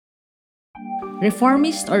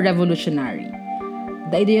reformist or revolutionary,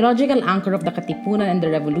 the ideological anchor of the Katipunan and the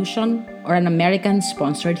Revolution, or an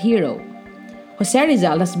American-sponsored hero. Jose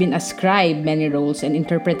Rizal has been ascribed many roles and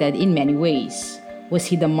interpreted in many ways. Was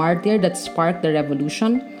he the martyr that sparked the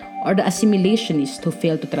revolution, or the assimilationist who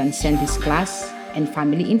failed to transcend his class and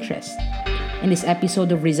family interest? In this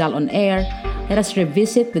episode of Rizal on Air, let us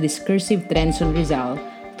revisit the discursive trends on Rizal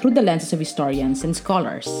through the lenses of historians and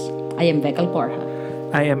scholars. I am Vecal Porja.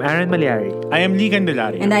 I am Aaron Malyari. I am Lee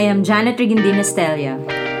Candelario. And I am Janet Rigindina Stelia.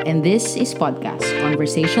 And this is Podcast,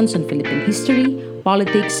 Conversations on Philippine History,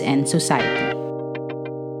 Politics, and Society.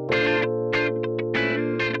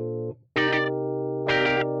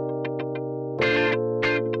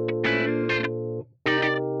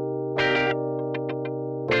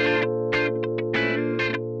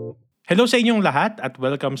 Hello sa inyong lahat at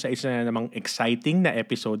welcome sa isa na namang exciting na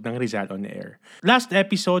episode ng Rizal on Air. Last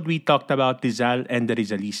episode, we talked about Rizal and the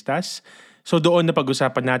Rizalistas. So doon na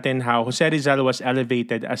pag-usapan natin how Jose Rizal was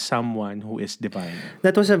elevated as someone who is divine.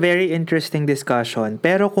 That was a very interesting discussion.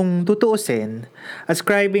 Pero kung tutuusin,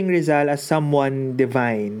 ascribing Rizal as someone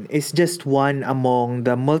divine is just one among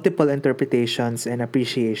the multiple interpretations and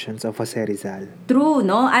appreciations of Jose Rizal. True,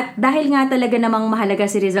 no? At dahil nga talaga namang mahalaga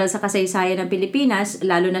si Rizal sa kasaysayan ng Pilipinas,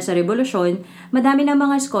 lalo na sa Revolusyon, madami ng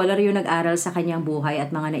mga scholar yung nag-aral sa kanyang buhay at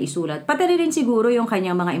mga naisulat. Pati rin siguro yung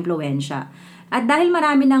kanyang mga impluensya. At dahil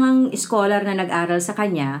marami nang scholar na nag-aral sa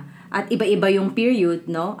kanya at iba-iba yung period,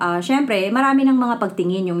 no? Syempre, marami ng mga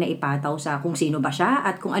pagtingin yung naipataw sa kung sino ba siya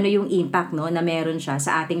at kung ano yung impact, no, na meron siya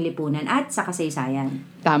sa ating lipunan at sa kasaysayan.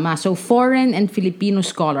 Tama. So, foreign and Filipino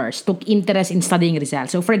scholars took interest in studying Rizal.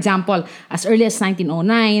 So, for example, as early as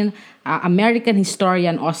 1909, American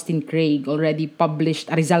historian Austin Craig already published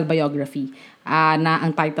a Rizal biography na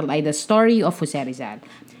ang title ay The Story of Jose Rizal.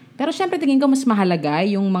 Pero syempre tingin ko mas mahalaga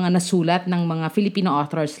yung mga nasulat ng mga Filipino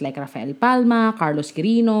authors like Rafael Palma, Carlos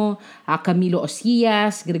Quirino, Camilo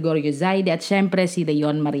Osias, Gregorio Zaide, at syempre si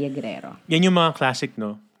Leon Maria Guerrero. Yan yung mga classic,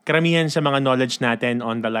 no? Karamihan sa mga knowledge natin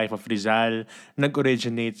on the life of Rizal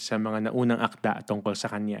nag-originate sa mga naunang akda tungkol sa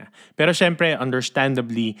kanya. Pero syempre,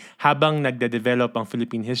 understandably, habang nagde-develop ang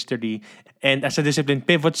Philippine history and as a discipline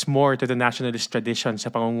pivots more to the nationalist tradition sa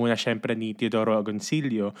pangunguna syempre ni Teodoro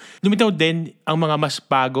Agoncillo, lumitaw din ang mga mas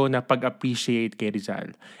bago na pag-appreciate kay Rizal.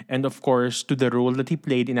 And of course, to the role that he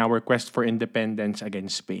played in our quest for independence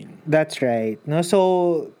against Spain. That's right. No?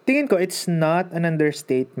 So, tingin ko it's not an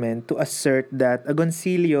understatement to assert that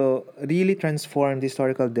Agoncillo really transformed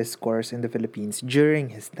historical discourse in the Philippines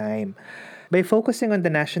during his time. By focusing on the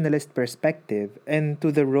nationalist perspective and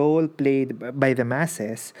to the role played by the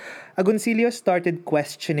masses, Agoncillo started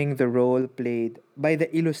questioning the role played by the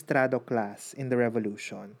Ilustrado class in the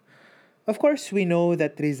revolution. Of course, we know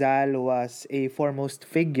that Rizal was a foremost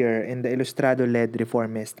figure in the Ilustrado-led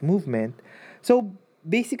reformist movement. So,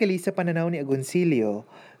 basically, sa pananaw ni Agoncillo,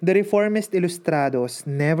 the reformist Ilustrados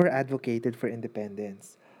never advocated for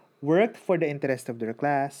independence, worked for the interest of their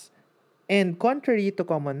class, and contrary to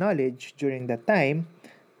common knowledge during that time,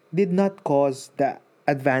 did not cause the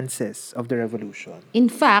advances of the revolution. In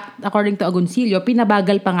fact, according to Agoncillo,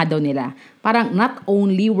 pinabagal pa nga daw nila. Parang not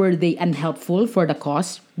only were they unhelpful for the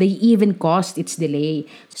cause, they even caused its delay.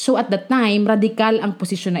 So at the time, radikal ang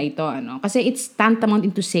posisyon na ito. Kasi it's tantamount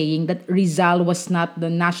into saying that Rizal was not the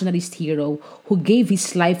nationalist hero who gave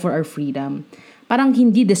his life for our freedom. Parang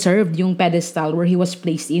hindi deserved yung pedestal where he was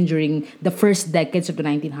placed in during the first decades of the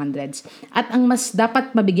 1900s. At ang mas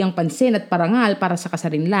dapat mabigyang pansin at parangal para sa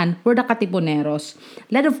kasarinlan were the Katipuneros,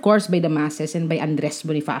 led of course by the masses and by Andres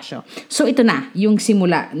Bonifacio. So ito na yung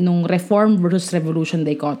simula nung Reform versus Revolution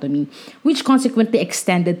dichotomy, which consequently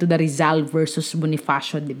extended to the Rizal versus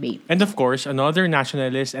Bonifacio debate. And of course, another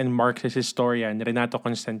nationalist and Marxist historian, Renato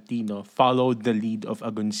Constantino, followed the lead of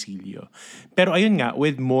Agoncillo. Pero ayun nga,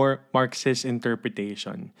 with more Marxist interpretation.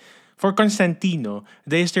 For Constantino,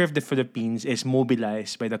 the history of the Philippines is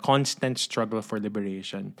mobilized by the constant struggle for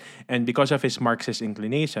liberation. And because of his Marxist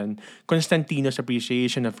inclination, Constantino's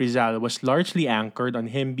appreciation of Rizal was largely anchored on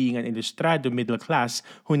him being an ilustrado middle class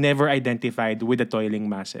who never identified with the toiling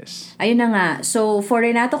masses. Ayun na nga. So, for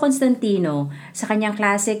Renato Constantino, sa kanyang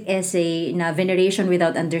classic essay na Veneration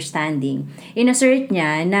Without Understanding, inassert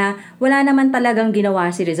niya na wala naman talagang ginawa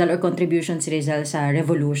si Rizal or contribution si Rizal sa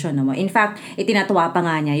revolution. No? In fact, itinatwa pa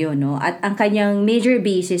nga niya yun. No? At ang kanyang major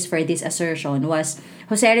basis for this assertion was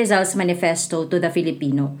Jose Rizal's Manifesto to the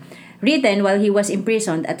Filipino, written while he was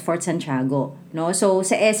imprisoned at Fort Santiago. No? So,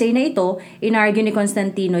 sa essay na ito, inargue ni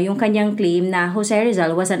Constantino yung kanyang claim na Jose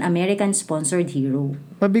Rizal was an American-sponsored hero.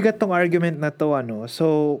 Mabigat tong argument na to, ano?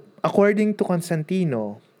 So, according to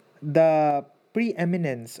Constantino, the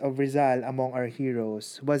preeminence of Rizal among our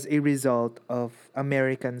heroes was a result of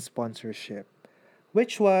American sponsorship,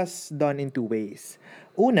 which was done in two ways.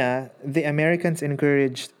 Una, the Americans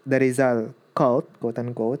encouraged the Rizal cult,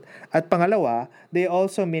 quote-unquote, at pangalawa, they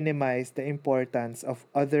also minimized the importance of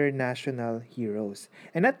other national heroes,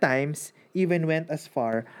 and at times, even went as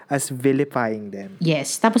far as vilifying them.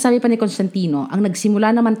 Yes, tapos sabi pa ni Constantino, ang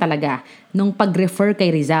nagsimula naman talaga nung pag-refer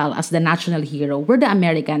kay Rizal as the national hero were the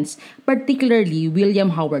Americans, particularly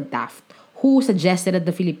William Howard Taft, who suggested that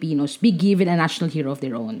the Filipinos be given a national hero of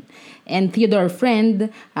their own. And Theodore Friend,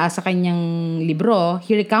 sa kanyang libro,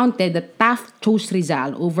 he recounted that Taft chose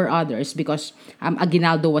Rizal over others because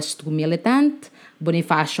Aguinaldo was too militant,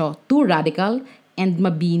 Bonifacio too radical, and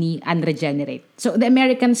Mabini unregenerate. So the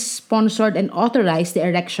Americans sponsored and authorized the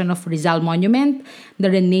erection of Rizal Monument,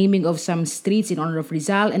 the renaming of some streets in honor of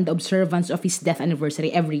Rizal, and the observance of his death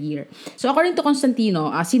anniversary every year. So according to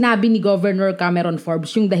Constantino, sinabi ni Governor Cameron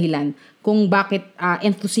Forbes yung dahilan kung bakit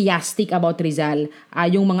enthusiastic about Rizal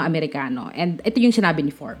yung mga Amerikano. And ito yung sinabi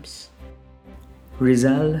ni Forbes.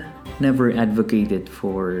 Rizal never advocated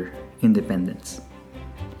for independence,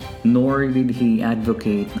 nor did he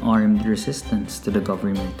advocate armed resistance to the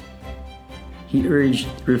government. He urged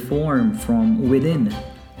reform from within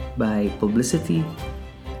by publicity,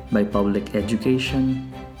 by public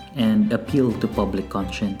education, and appeal to public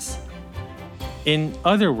conscience. In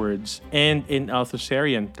other words, and in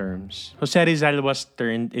Althusserian terms, Jose Rizal was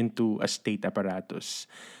turned into a state apparatus.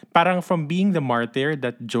 Parang from being the martyr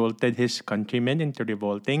that jolted his countrymen into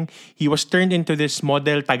revolting, he was turned into this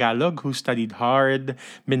model Tagalog who studied hard,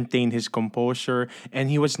 maintained his composure, and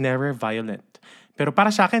he was never violent. Pero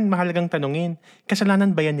para sa akin, mahalagang tanungin,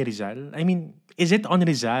 kasalanan ba yan ni Rizal? I mean, is it on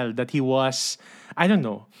Rizal that he was,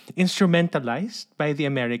 instrumentalized by the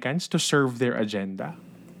Americans to serve their agenda?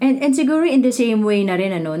 And siguro in the same way na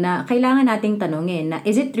rin na kailangan nating tanungin na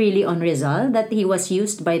is it really on Rizal that he was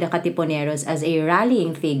used by the Katipuneros as a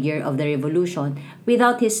rallying figure of the revolution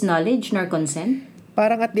without his knowledge nor consent?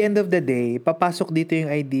 Parang at the end of the day, papasok dito yung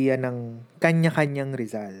idea ng kanya-kanyang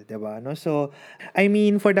Rizal, diba? No? So,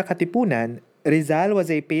 for the Katipunan, Rizal was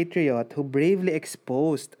a patriot who bravely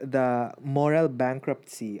exposed the moral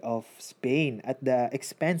bankruptcy of Spain at the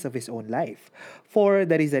expense of his own life. For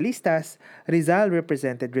the Rizalistas, Rizal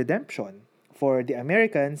represented redemption. For the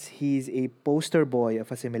Americans, he's a poster boy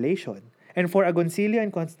of assimilation. And for Agoncillo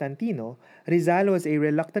and Constantino, Rizal was a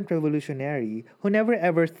reluctant revolutionary who never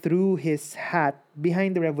ever threw his hat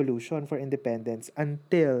behind the revolution for independence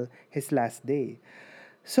until his last day.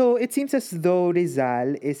 So it seems as though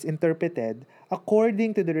Rizal is interpreted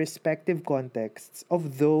according to the respective contexts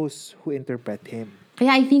of those who interpret him.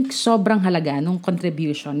 Kaya I think sobrang halaga nung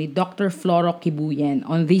contribution ni Dr. Floro Kibuyen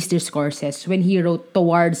on these discourses when he wrote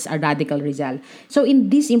Towards a Radical Rizal. So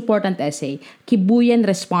in this important essay, Kibuyen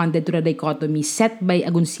responded to the dichotomy set by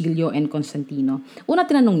Agoncillo and Constantino. Una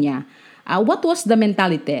tinanong niya, what was the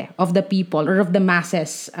mentality of the people or of the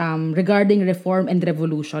masses regarding reform and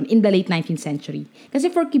revolution in the late 19th century? Kasi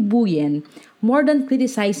for Kibuyen, more than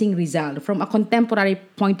criticizing Rizal from a contemporary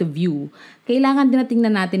point of view, kailangan din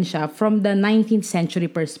natingnan natin siya from the 19th century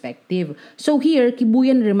perspective. So here,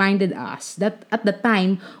 Kibuyen reminded us that at the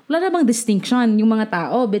time, wala namang distinction yung mga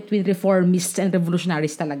tao between reformists and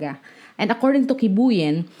revolutionaries talaga. And according to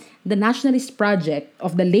Kibuyen, the nationalist project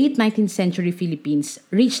of the late 19th century Philippines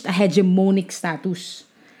reached a hegemonic status,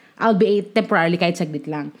 albeit temporarily kahit saglit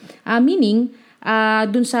lang. Meaning,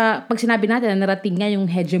 dun sa pag sinabi natin na narating nga yung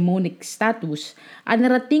hegemonic status,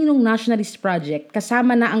 narating ng nationalist project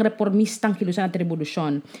kasama na ang reformistang kilusan at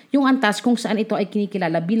revolusyon, yung antas kung saan ito ay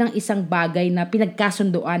kinikilala bilang isang bagay na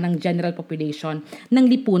pinagkasundoan ng general population ng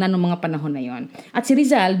lipunan ng mga panahon na yon. At si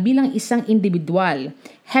Rizal bilang isang individual,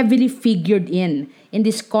 heavily figured in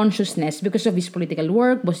this consciousness because of his political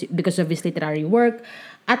work, because of his literary work,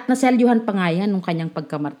 at naselyuhan pa nga yan nung kanyang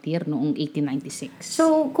pagkamartir noong 1896.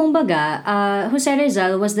 So, kumbaga, Jose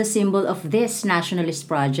Rizal was the symbol of this nationalist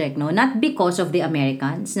project, no? Not because of the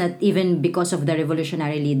Americans, not even because of the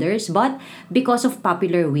revolutionary leaders, but because of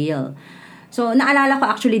popular will. So, naalala ko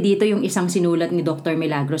actually dito yung isang sinulat ni Dr.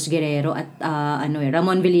 Milagros Guerrero at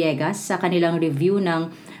Ramon Villegas sa kanilang review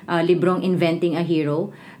ng librong Inventing a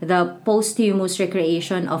Hero, the posthumous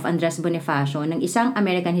recreation of Andres Bonifacio ng isang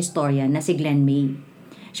American historian na si Glenn May.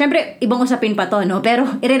 Siyempre, ibang usapin pa to, no?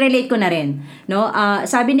 Pero i-relate ko na rin, no?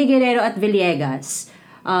 Sabi ni Guerrero at Villegas,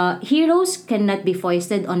 heroes cannot be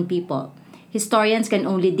foisted on people. Historians can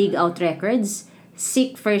only dig out records,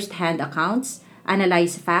 seek first-hand accounts,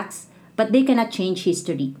 analyze facts, but they cannot change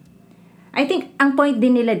history. I think ang point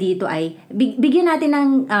din nila dito ay bigyan natin ng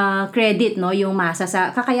credit, no, yung masa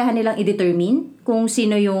sa kakayahan nilang i-determine kung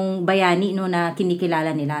sino yung bayani, no, na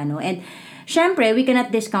kinikilala nila, no. And syempre, we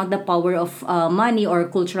cannot discount the power of money or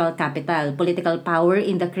cultural capital, political power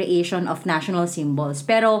in the creation of national symbols.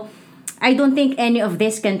 Pero I don't think any of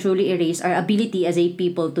this can truly erase our ability as a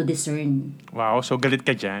people to discern. Wow, so galit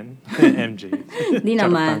ka dyan, MJ. Di Charot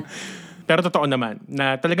naman. lang. Pero totoo naman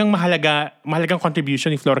na talagang mahalagang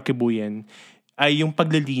contribution ni Flora Kibuyen ay yung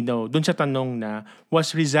paglilinaw dun sa tanong na,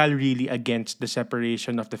 was Rizal really against the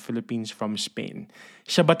separation of the Philippines from Spain?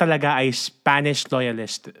 Siya ba talaga ay Spanish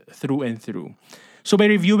loyalist through and through? So by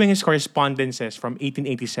reviewing his correspondences from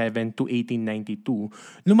 1887 to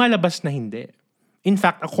 1892, lumalabas na hindi. In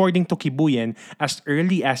fact, according to Kibuyen, as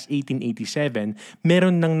early as 1887,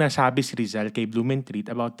 meron nang nasabi si Rizal kay Blumentritt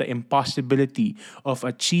about the impossibility of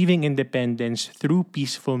achieving independence through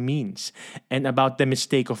peaceful means and about the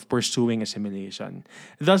mistake of pursuing assimilation.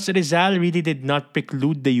 Thus, Rizal really did not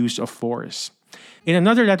preclude the use of force. In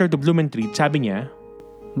another letter to Blumentritt, sabi niya,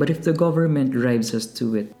 But if the government drives us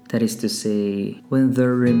to it, that is to say, when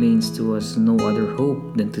there remains to us no other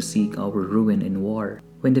hope than to seek our ruin in war,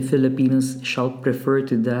 when the Filipinos shall prefer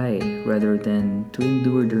to die rather than to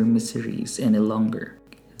endure their miseries any longer,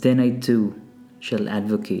 then I too shall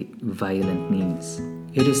advocate violent means.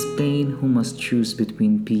 It is Spain who must choose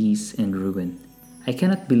between peace and ruin. I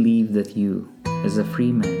cannot believe that you, as a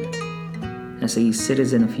free man, as a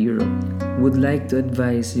citizen of Europe, would like to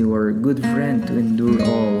advise your good friend to endure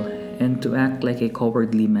all and to act like a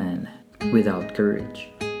cowardly man without courage.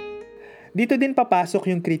 Dito din papasok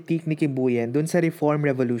yung critique ni Kibuyen dun sa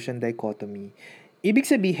Reform-Revolution dichotomy. Ibig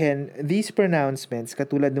sabihin, these pronouncements,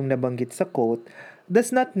 katulad nung nabanggit sa quote,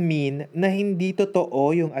 does not mean na hindi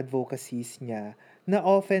totoo yung advocacies niya na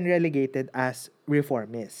often relegated as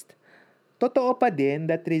reformist. Totoo pa din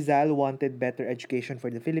that Rizal wanted better education for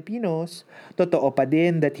the Filipinos. Totoo pa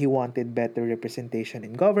din that he wanted better representation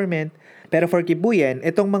in government. Pero for Kibuyen,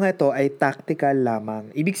 itong mga ito ay tactical lamang.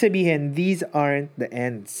 Ibig sabihin, these aren't the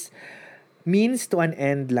ends. Means to an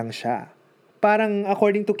end lang siya. Parang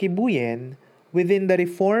according to Kibuyen, within the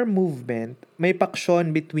reform movement, may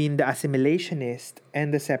paksyon between the assimilationist and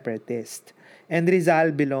the separatist. And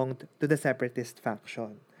Rizal belonged to the separatist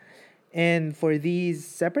faction. And for these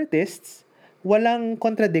separatists, walang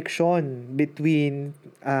contradiction between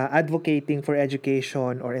advocating for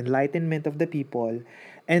education or enlightenment of the people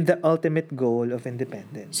and the ultimate goal of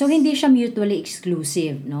independence. So, hindi siya mutually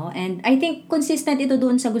exclusive, no? And I think consistent ito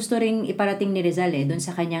doon sa gusto ring iparating ni Rizal, doon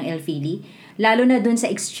sa kanyang El Fili. Lalo na doon sa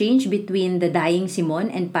exchange between the dying Simon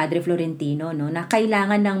and Padre Florentino, no? Na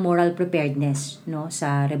kailangan ng moral preparedness, no?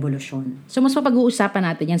 Sa revolusyon. So mas mapag-uusapan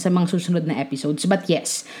natin yan sa mga susunod na episodes. But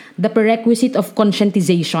yes, the prerequisite of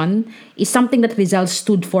conscientization is something that Rizal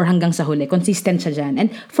stood for hanggang sa huli. Consistent siya dyan. And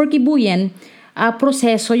for Kibuyen,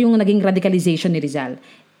 proseso yung naging radicalization ni Rizal.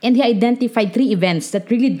 And he identified 3 events that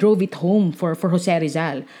really drove it home for Jose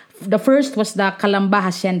Rizal. The first was the Calamba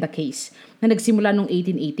Hacienda case na nagsimula noong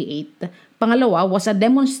 1888. Pangalawa was a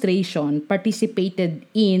demonstration participated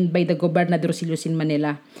in by the Gobernadorcillos in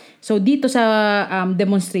Manila. So dito sa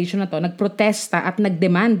demonstration na to, nagprotesta at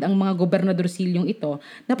nagdemand ang mga gobernadorcilyong ito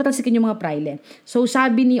na patalsikin yung mga praile. So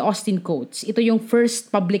sabi ni Austin Coates, ito yung first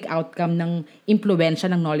public outcome ng impluensya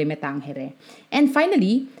ng Noli Me Tangere. And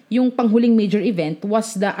finally, yung panghuling major event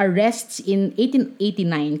was the arrests in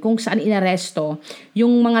 1889 kung saan inaresto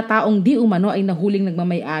yung mga taong di umano ay nahuling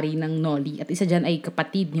nagmamay-ari ng Noli. At isa dyan ay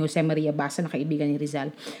kapatid ni Jose Maria Basa na kaibigan ni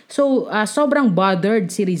Rizal. So, sobrang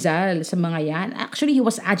bothered si Rizal sa mga yan. Actually, he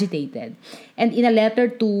was agitated. And in a letter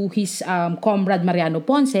to his comrade Mariano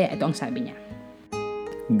Ponce, ito ang sabi niya.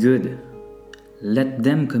 Good. Let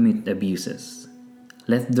them commit abuses.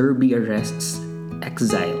 Let there be arrests,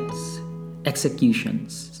 exiles,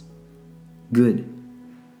 executions. Good.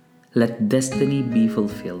 Let destiny be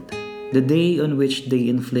fulfilled. The day on which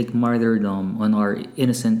they inflict martyrdom on our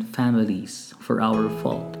innocent families for our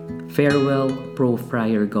fault. Farewell,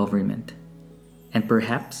 pro-friar government. And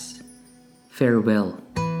perhaps, farewell,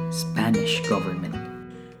 Spanish government.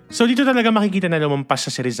 So dito talaga makikita na lumampas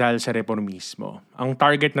sa si Rizal sa reformismo. Ang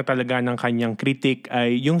target na talaga ng kanyang critic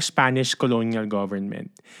ay yung Spanish colonial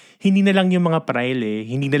government. Hindi na lang yung mga praile,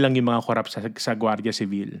 hindi na lang yung mga korap sa Guardia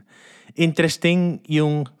Civil. Interesting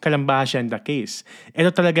yung Calamba Hacienda case.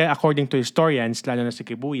 Ito talaga, according to historians, lalo na si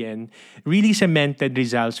Kibuyen, really cemented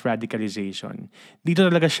Rizal's radicalization. Dito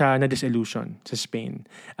talaga siya na disillusion sa Spain.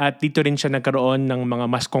 At dito rin siya nagkaroon ng mga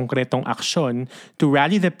mas konkretong aksyon to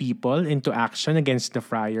rally the people into action against the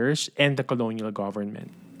friars and the colonial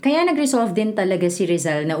government. Kaya nag-resolve din talaga si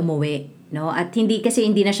Rizal na umuwi, no? At hindi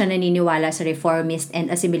na siya naniniwala sa reformist and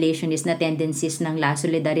assimilationist na tendencies ng La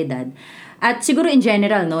Solidaridad. At siguro in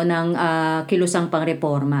general, no, ng kilusang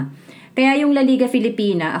pangreforma. Kaya yung La Liga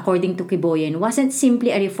Filipina, according to Kiboyen, wasn't simply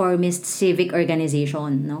a reformist civic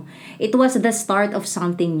organization, no? It was the start of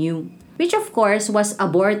something new, which of course was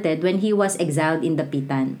aborted when he was exiled in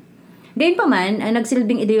Dapitan. Gayunpaman,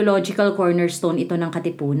 nagsilbing ideological cornerstone ito ng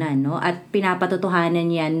Katipunan, no? At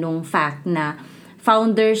pinapatotohanan yan nung fact na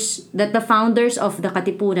the founders of the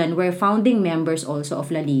Katipunan were founding members also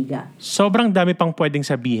of La Liga. Sobrang dami pang pwedeng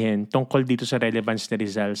sabihin tungkol dito sa relevance ni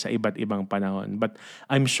Rizal sa iba't ibang panahon. But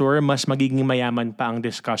I'm sure mas magiging mayaman pa ang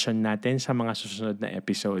discussion natin sa mga susunod na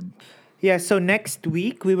episode. Yeah, so next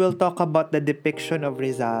week, we will talk about the depiction of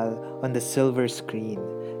Rizal on the silver screen.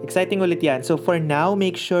 Exciting ulit yan. So for now,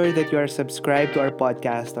 make sure that you are subscribed to our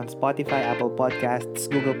podcast on Spotify, Apple Podcasts,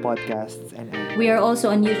 Google Podcasts, and Anchor. We are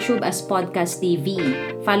also on YouTube as Podcast TV.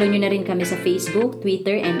 Follow nyo na rin kami sa Facebook,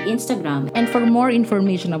 Twitter, and Instagram. And for more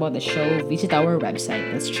information about the show, visit our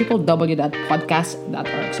website. That's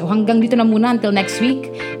www.podcast.org. So hanggang dito na muna until next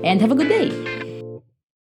week, and have a good day!